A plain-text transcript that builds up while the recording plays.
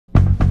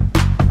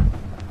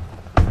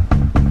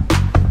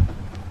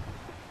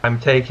I'm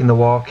taking the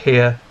walk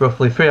here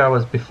roughly 3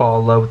 hours before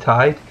low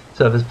tide,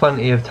 so there's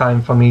plenty of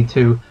time for me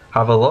to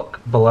have a look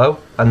below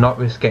and not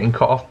risk getting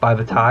cut off by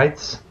the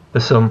tides.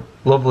 There's some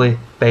lovely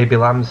baby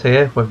lambs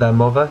here with their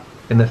mother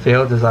in the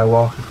field as I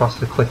walk across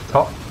the cliff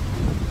top.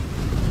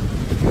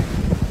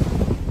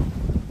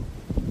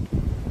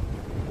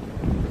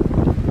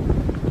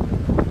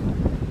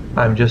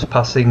 I'm just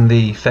passing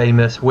the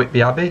famous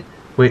Whitby Abbey,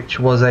 which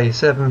was a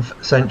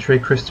 7th century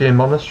Christian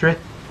monastery,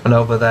 and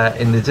over there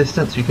in the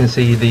distance you can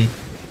see the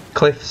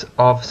cliffs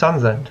of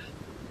Sandsend.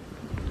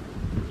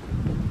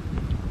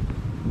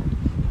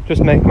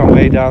 Just make my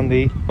way down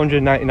the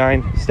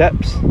 199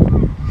 steps.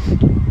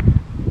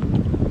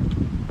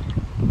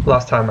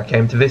 Last time I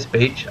came to this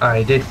beach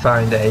I did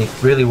find a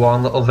really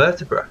worn little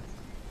vertebra.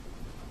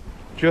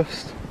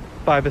 Just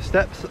by the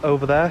steps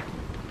over there.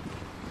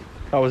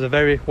 That was a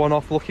very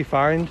one-off lucky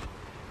find.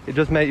 It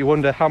does make you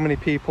wonder how many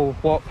people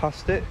walk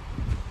past it.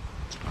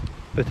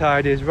 The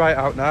tide is right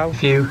out now.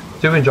 If you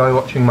do enjoy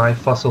watching my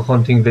fossil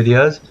hunting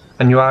videos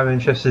and you are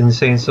interested in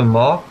seeing some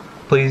more,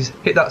 please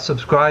hit that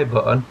subscribe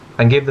button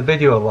and give the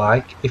video a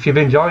like if you've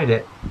enjoyed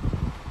it.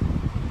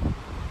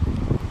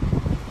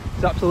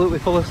 It's absolutely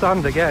full of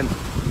sand again.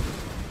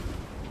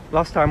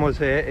 Last time I was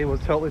here it was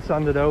totally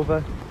sanded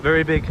over.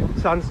 Very big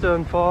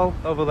sandstone fall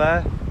over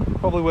there.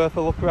 Probably worth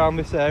a look around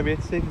this area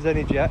to see if there's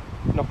any jet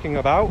knocking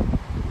about.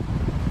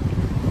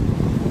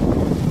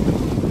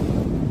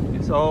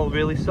 It's all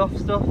really soft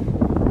stuff.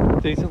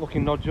 Decent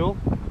looking nodule.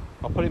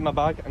 I'll put it in my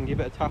bag and give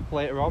it a tap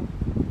later on.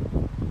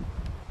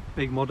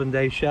 Big modern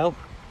day shell.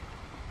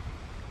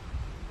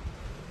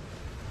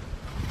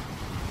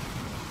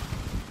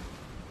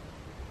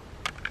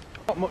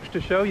 Not much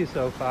to show you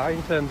so far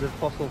in terms of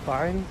fossil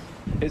finds.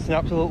 It's an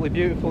absolutely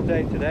beautiful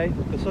day today.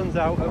 The sun's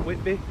out at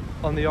Whitby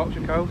on the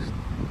Yorkshire coast,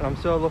 and I'm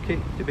so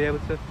lucky to be able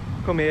to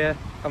come here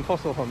and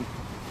fossil hunt.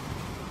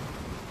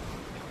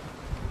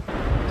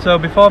 So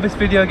before this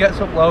video gets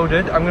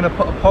uploaded, I'm going to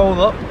put a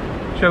poll up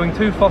showing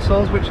 2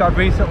 fossils which I've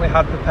recently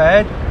had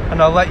prepared,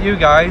 and I'll let you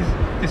guys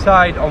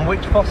decide on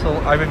which fossil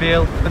I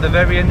reveal for the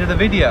very end of the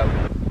video.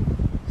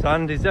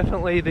 Sand is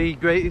definitely the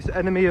greatest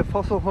enemy of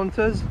fossil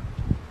hunters.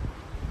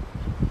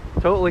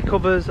 Totally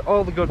covers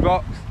all the good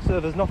rocks, so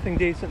there's nothing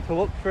decent to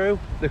look through.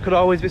 There could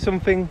always be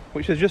something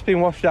which has just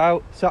been washed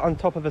out, sat on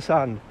top of the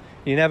sand.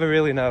 You never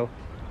really know.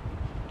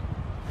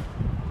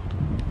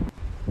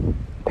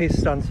 Piece of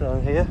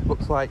sandstone here,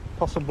 looks like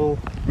possible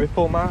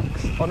ripple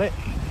marks on it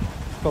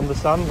from the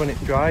sand when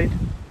it's dried.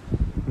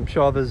 I'm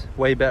sure there's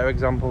way better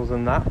examples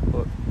than that,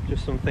 but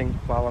just something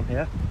while I'm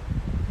here.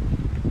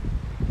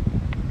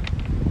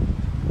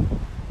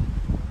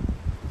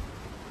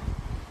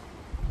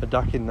 A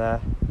duck in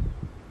there,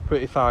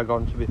 pretty far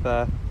gone to be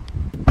fair.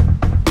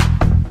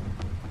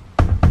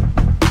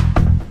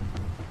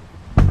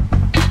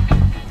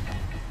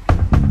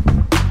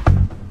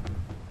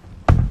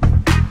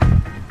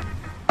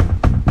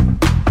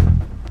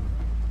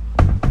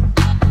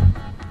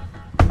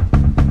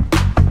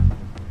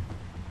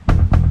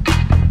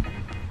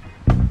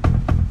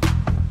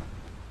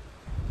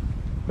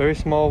 Very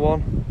small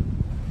one,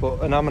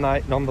 but an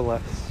ammonite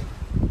nonetheless.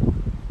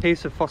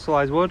 Piece of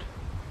fossilised wood,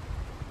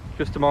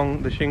 just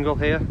among the shingle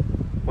here,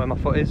 where my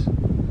foot is.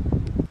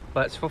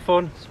 Let's, for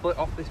fun, split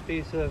off this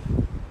piece of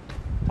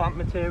plant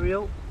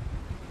material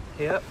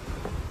here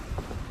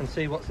and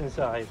see what's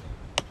inside.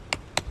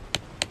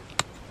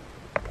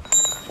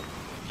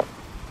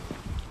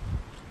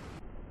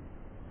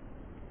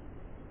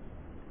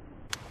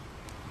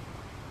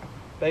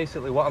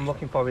 Basically what I'm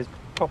looking for is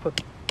proper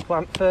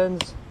plant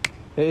ferns.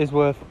 It is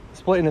worth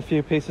splitting a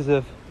few pieces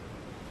of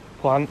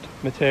plant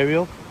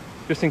material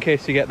just in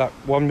case you get that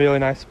one really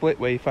nice split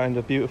where you find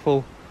a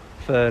beautiful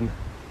fern.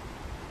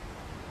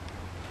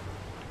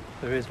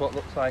 There is what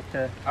looks like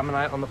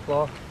ammonite on the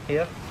floor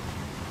here.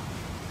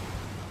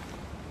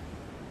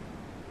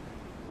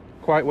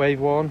 Quite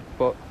wave worn,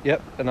 but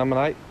yep, an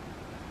ammonite.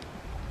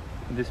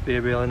 Could this be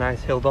a really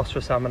nice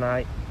hildostrous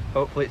ammonite?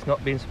 Hopefully it's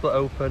not been split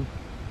open.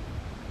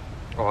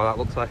 Oh, that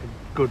looks like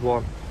a good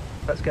one.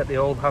 Let's get the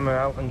old hammer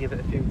out and give it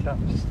a few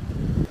taps.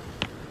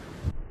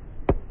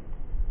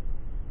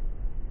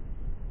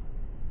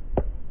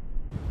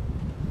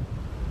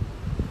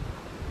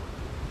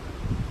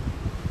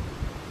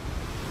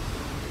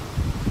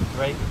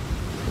 Great.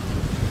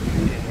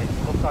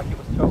 It looks like it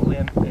was totally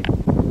empty.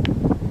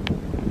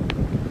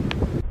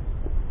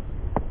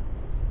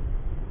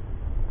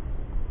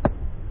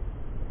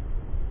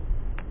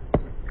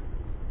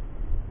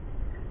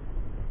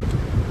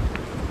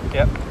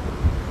 Yep.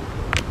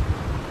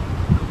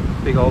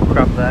 Big old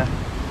crab there.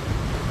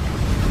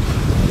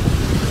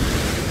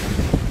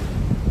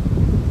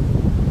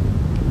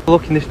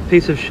 Look in this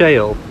piece of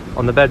shale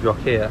on the bedrock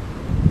here.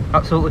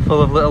 Absolutely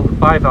full of little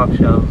bivalve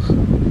shells.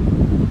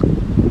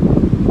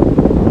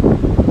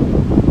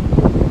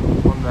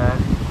 One there,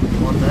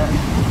 one there.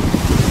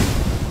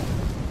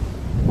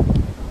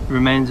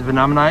 Remains of an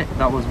ammonite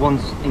that was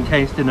once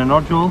encased in a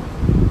nodule.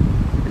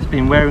 It's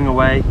been wearing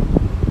away,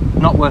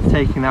 not worth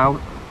taking out.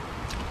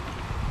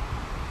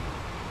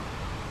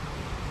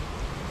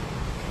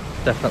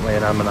 Definitely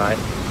an ammonite.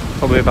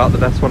 Probably about the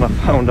best one I've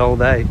found all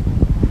day.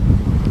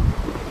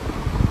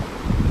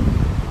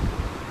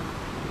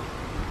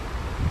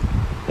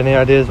 Any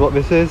ideas what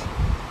this is?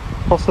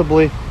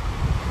 Possibly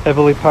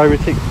heavily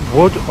pyritic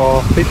wood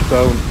or fish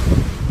bone.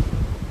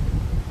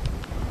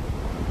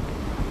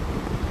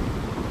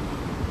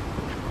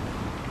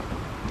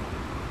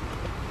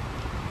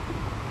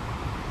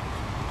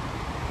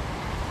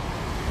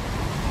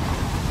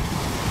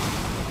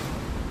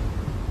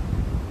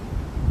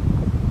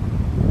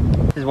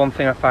 This is one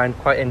thing I find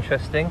quite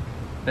interesting.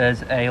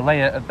 There's a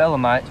layer of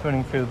belemnites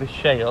running through this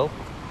shale.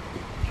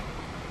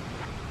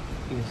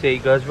 You can see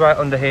it goes right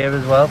under here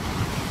as well,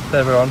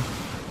 further on.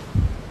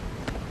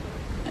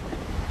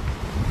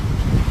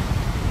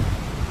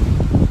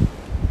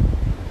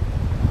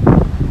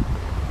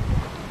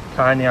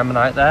 Tiny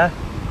ammonite there.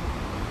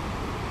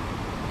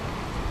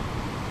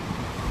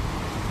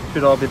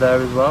 Should all be there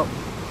as well.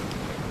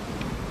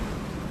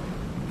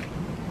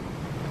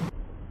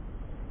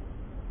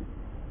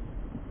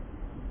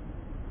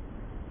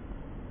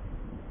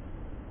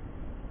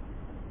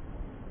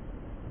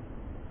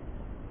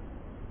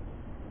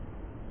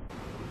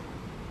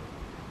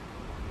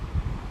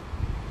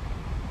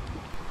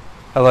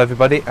 Hello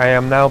everybody, I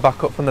am now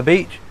back up from the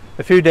beach.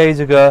 A few days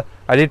ago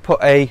I did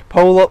put a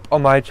poll up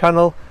on my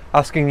channel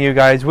asking you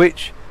guys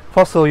which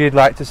fossil you'd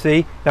like to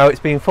see. Now it's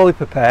been fully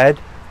prepared.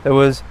 There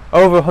was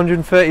over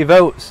 130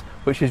 votes,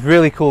 which is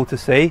really cool to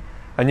see,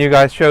 and you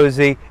guys chose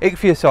the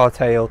ichthyosaur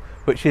tail,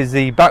 which is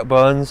the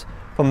backbones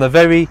from the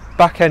very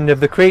back end of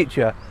the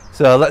creature.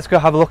 So let's go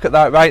have a look at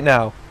that right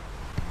now.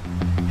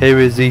 Here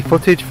is the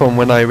footage from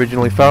when I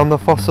originally found the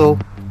fossil.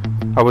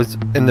 I was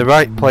in the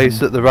right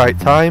place at the right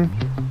time,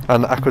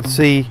 and I could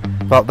see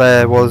that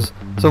there was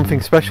something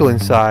special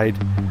inside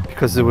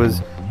because there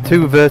was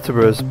two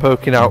vertebrae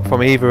poking out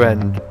from either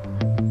end.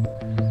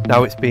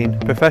 Now it's been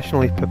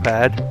professionally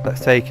prepared.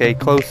 Let's take a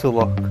closer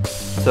look.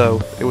 So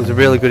it was a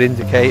really good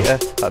indicator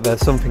that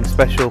there's something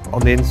special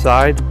on the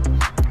inside.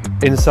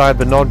 Inside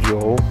the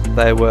nodule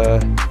there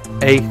were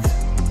 8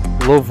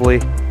 lovely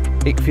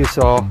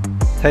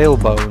ichthyosaur tail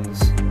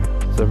bones.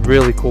 It's a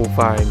really cool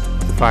find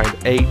to find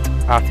 8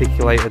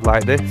 articulated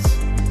like this.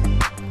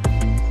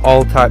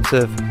 All types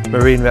of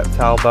marine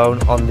reptile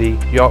bone on the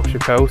Yorkshire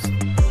coast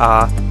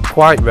are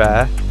quite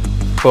rare,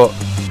 but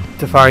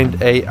to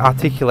find a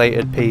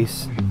articulated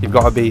piece you've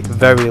got to be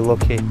very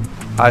lucky.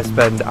 I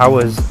spend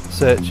hours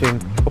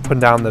searching up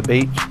and down the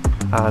beach,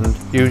 and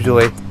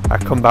usually I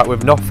come back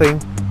with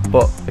nothing,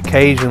 but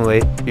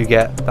occasionally you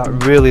get that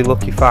really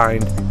lucky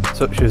find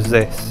such as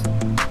this.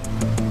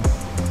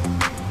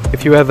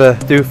 If you ever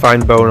do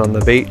find bone on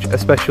the beach,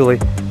 especially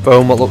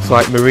bone that looks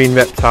like marine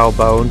reptile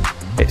bone,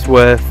 it's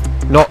worth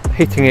not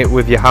hitting it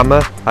with your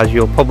hammer, as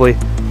you'll probably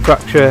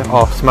fracture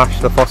or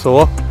smash the fossil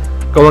up.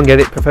 Go and get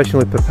it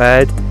professionally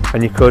prepared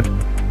and you could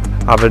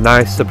have a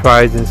nice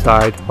surprise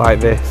inside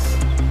like this.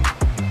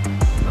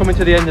 Coming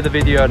to the end of the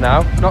video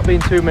now. Not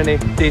been too many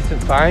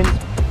decent finds,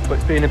 but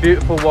it's been a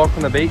beautiful walk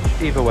on the beach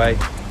either way.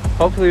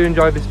 Hopefully you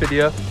enjoyed this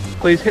video.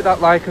 Please hit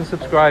that like and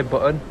subscribe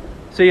button.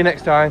 See you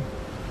next time.